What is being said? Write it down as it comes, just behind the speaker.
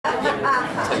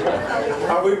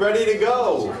Are we ready to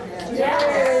go?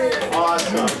 Yes.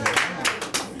 Awesome.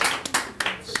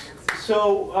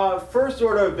 So first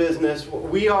order of business,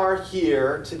 we are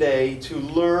here today to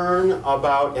learn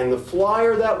about, and the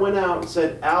flyer that went out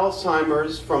said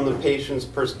Alzheimer's from the patient's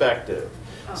perspective.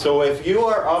 So if you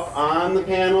are up on the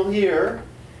panel here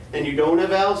and you don't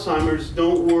have Alzheimer's,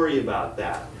 don't worry about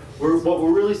that. What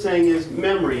we're really saying is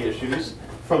memory issues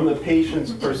from the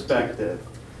patient's perspective.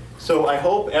 So I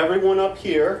hope everyone up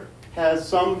here has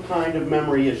some kind of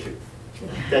memory issue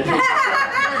that you're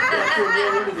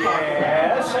willing to talk about.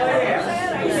 Yes, I am.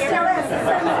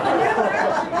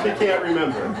 She can't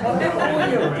remember.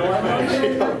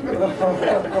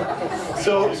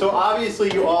 So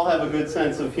obviously you all have a good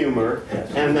sense of humor,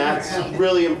 and that's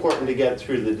really important to get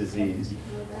through the disease.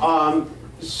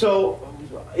 So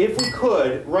if we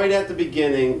could, right at the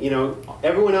beginning,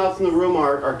 everyone else in the room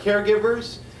are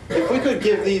caregivers. If we could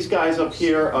give these guys up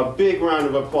here a big round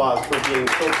of applause for being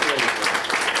so brave.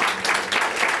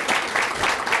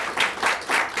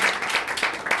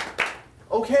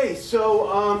 Okay, so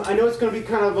I know it's going to be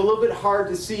kind of a little bit hard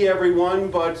to see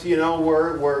everyone, but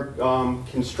we're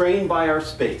constrained by our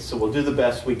space, so we'll do the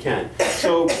best we can.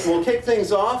 So we'll kick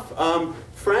things off.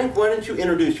 Frank, why don't you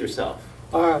introduce yourself?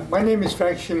 My name is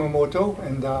Frank Shimamoto,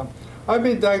 and I've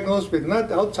been diagnosed with not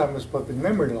Alzheimer's, but with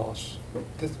memory loss.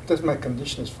 That's my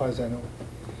condition as far as I know.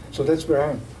 So that's where I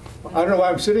am. I don't know why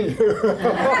I'm sitting here.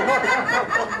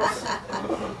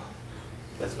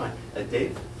 That's fine.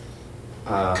 Dave?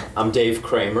 I'm Dave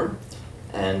Kramer,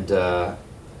 and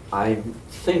I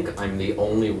think I'm the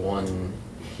only one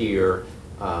here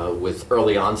with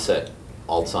early onset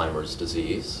Alzheimer's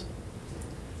disease.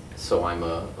 So I'm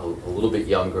a little bit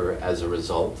younger as a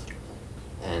result,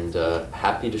 and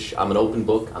happy to I'm an open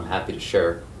book. I'm happy to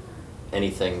share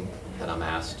anything that I'm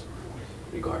asked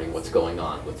regarding what's going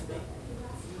on with me.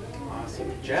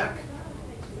 Awesome. Jack?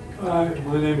 My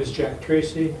name is Jack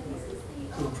Tracey.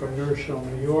 I'm from New Rochelle,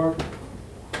 New York.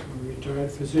 I'm a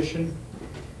retired physician,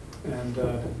 and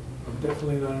I'm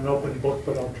definitely not an open book,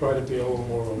 but I'll try to be a little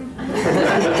more open.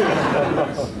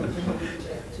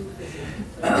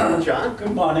 John?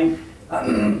 Good morning.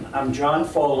 I'm John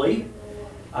Foley.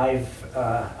 I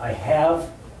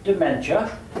have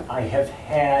dementia. I have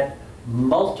had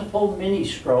multiple mini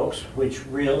strokes, which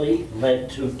really led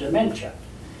to dementia.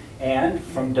 And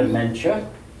from dementia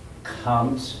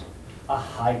comes a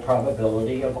high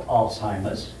probability of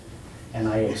Alzheimer's. And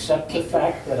I accept the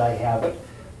fact that I have it.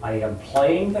 I am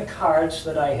playing the cards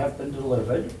that I have been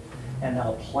delivered, and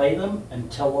I'll play them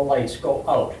until the lights go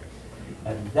out.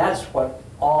 And that's what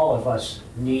all of us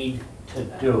need to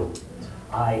do.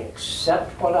 I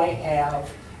accept what I have,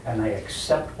 and I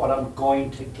accept what I'm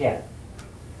going to get.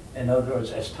 In other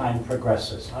words, as time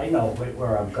progresses, I know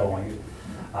where I'm going.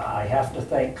 I have to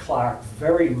thank Clark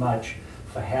very much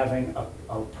for having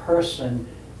a person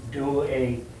do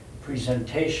a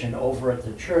presentation over at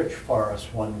the church for us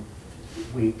one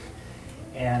week,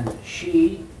 and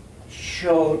she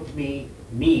showed me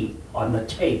on the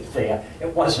tape there.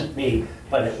 It wasn't me,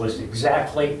 but it was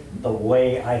exactly the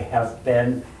way I have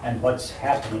been and what's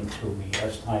happening to me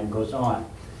as time goes on.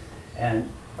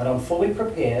 But I'm fully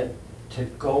prepared to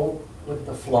go with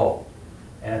the flow.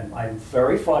 And I'm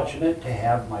very fortunate to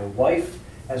have my wife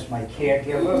as my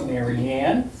caregiver, Mary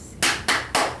Ann.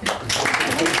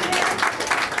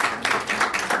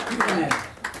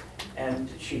 And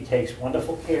she takes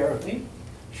wonderful care of me.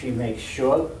 She makes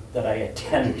sure that I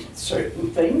attend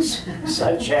certain things,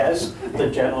 such as the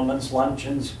gentleman's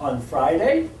luncheons on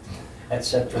Friday,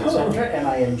 etc., etc., and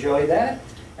I enjoy that.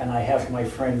 And I have my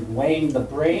friend Wayne the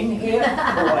Brain here,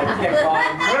 who I pick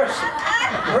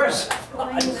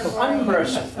on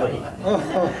unmercifully.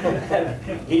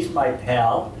 He's my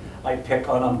pal. I pick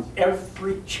on him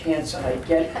every chance I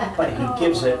get, but he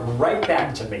gives it right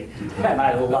back to me, and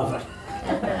I love it.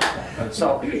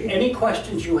 So, any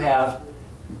questions you have,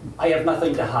 I have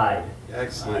nothing to hide.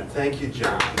 Excellent. Thank you,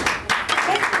 John.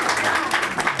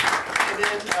 And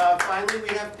then finally we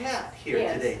have Pat here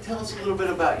today. Tell us a little bit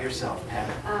about yourself, Pat.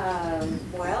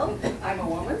 Well, I'm a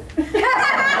woman. And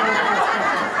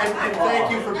thank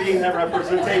you for being that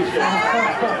representation.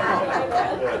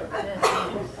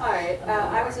 All right.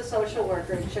 I was a social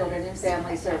worker in children and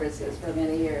family services for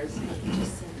many years.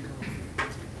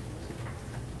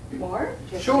 More?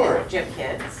 Sure. Do you have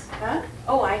kids? Huh?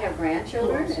 Oh, I have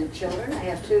grandchildren and children. I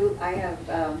have two. I have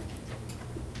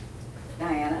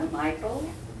Diana, Michael.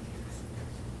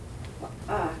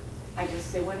 I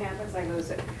just say what happens.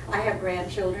 I have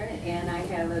grandchildren, and I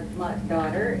have a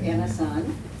daughter and a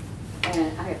son,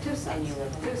 and I have two sons.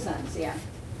 Two sons, yeah.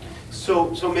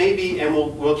 So maybe, and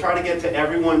we'll try to get to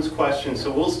everyone's questions,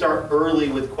 so we'll start early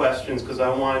with questions because I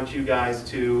want you guys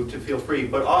to feel free.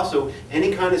 But also,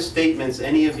 any kind of statements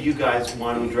any of you guys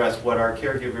want to address, what our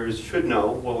caregivers should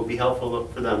know, what would be helpful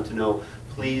for them to know,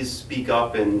 please speak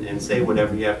up and say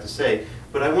whatever you have to say.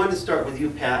 But I wanted to start with you,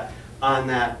 Pat, on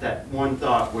that one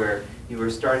thought where you were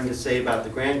starting to say about the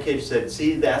grandkids, you said,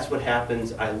 see, that's what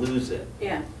happens, I lose it.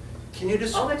 Yeah, Can you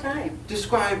just all the time.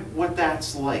 describe what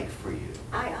that's like for you?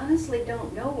 I honestly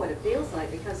don't know what it feels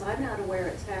like because I'm not aware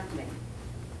it's happening.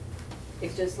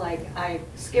 It's just like I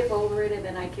skip over it and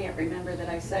then I can't remember that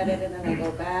I said it and then I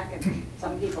go back and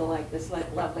some people like this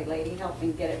lovely lady helped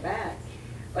me get it back.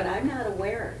 But I'm not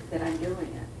aware that I'm doing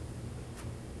it.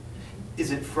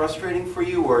 Is it frustrating for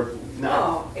you or not?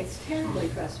 No, it's terribly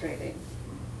frustrating.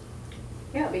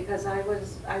 Yeah, because I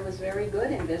was very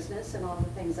good in business and all the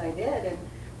things I did, and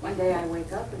one day I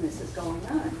wake up and this is going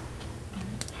on.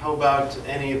 How about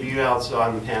any of you else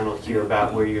on the panel here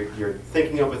about where you're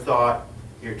thinking of a thought,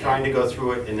 you're trying to go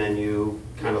through it, and then you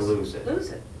kind of lose it? Lose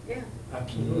it, yeah.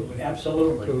 Absolutely.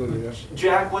 Absolutely. Absolutely, yes.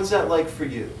 Jack, what's that like for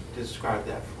you? Describe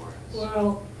that for us.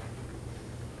 Well,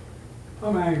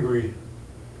 I'm angry.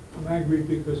 I'm angry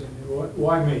because,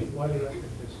 why me? Why did I get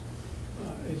this?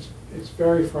 It's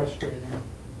very frustrating. I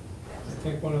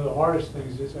think one of the hardest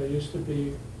things is I used to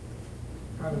be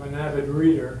kind of an avid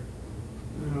reader.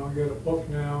 And I'll get a book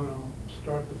now and I'll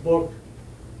start the book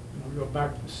and I'll go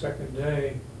back to the second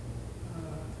day.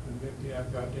 And maybe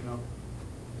I've got,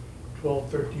 12,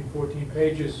 13, 14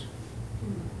 pages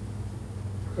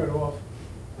cut off.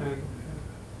 And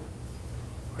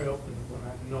I open it when I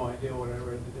have no idea what I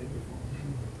read the day before.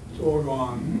 It's all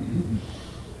gone.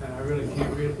 And I really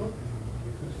can't read a book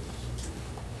anymore because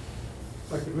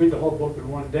if I could read the whole book in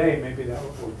one day, maybe that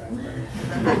would work out better.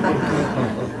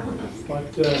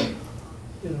 But,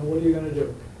 what are you going to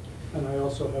do? And I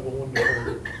also have a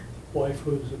wonderful wife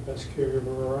who's the best caregiver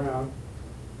around.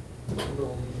 It's a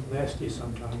little nasty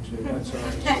sometimes, but that's all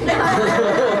right.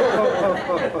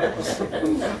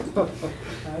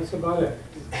 That's about it.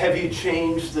 Have you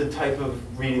changed the type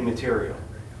of reading material?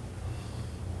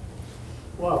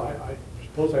 Well, I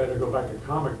suppose I had to go back to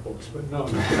comic books, but no.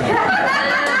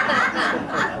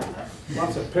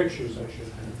 Lots of pictures I should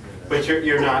have. But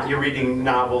you're reading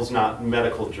novels, not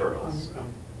medical journals.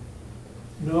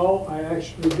 No, I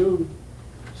actually do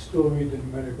still read the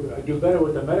medical. I do better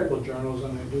with the medical journals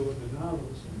than I do with the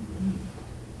novels.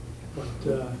 But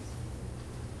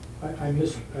I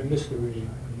miss the reading.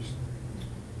 I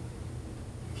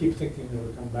keep thinking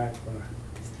they'll come back, but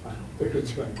I don't think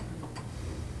it's going.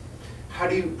 How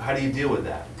do you deal with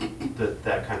that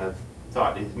kind of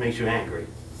thought? It makes you angry,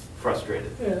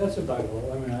 frustrated. Yeah, that's about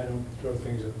all. I mean, I don't throw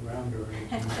things at the ground or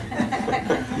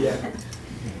anything. Yeah.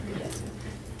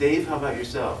 Dave, how about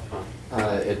yourself?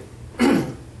 I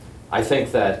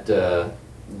think that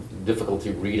difficulty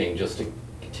reading, just to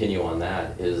continue on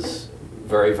that, is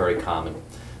very, very common.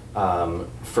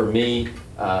 For me,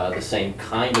 the same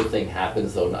kind of thing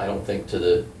happens, though I don't think to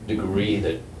the degree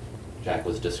that Jack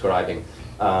was describing.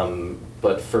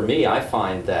 But for me, I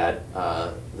find that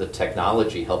the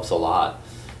technology helps a lot.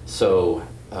 So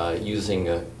using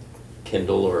a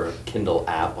Kindle or a Kindle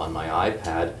app on my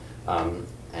iPad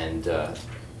and a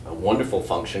wonderful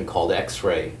function called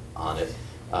X-ray on it,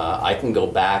 I can go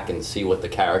back and see what the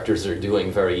characters are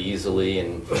doing very easily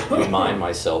and remind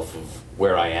myself of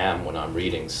where I am when I'm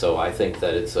reading. So I think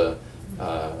that it's a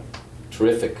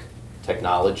terrific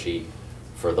technology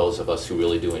for those of us who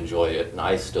really do enjoy it. And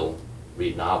I still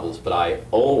read novels, but I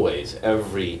always,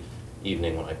 every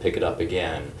evening when I pick it up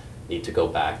again, need to go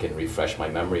back and refresh my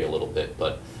memory a little bit.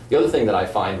 But the other thing that I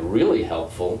find really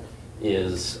helpful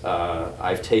is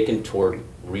I've taken toward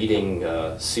reading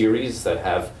series that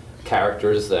have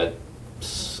characters that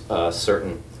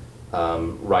certain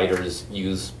writers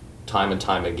use time and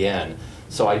time again.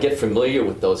 So I get familiar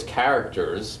with those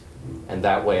characters, and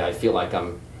that way I feel like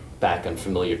I'm back in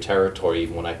familiar territory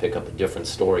even when I pick up a different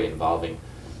story involving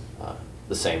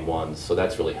the same ones. So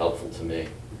that's really helpful to me.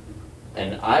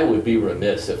 And I would be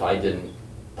remiss if I didn't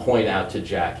point out to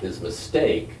Jack his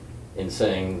mistake in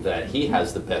saying that he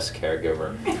has the best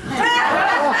caregiver.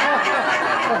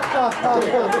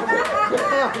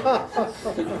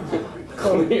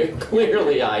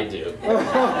 Clearly I do.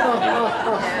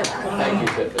 Thank you,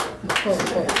 Tiffany.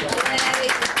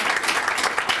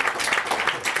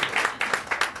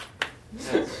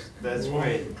 That's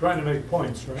great. Trying to make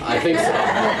points, right? I think so.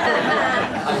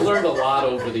 I've learned a lot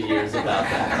over the years about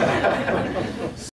that.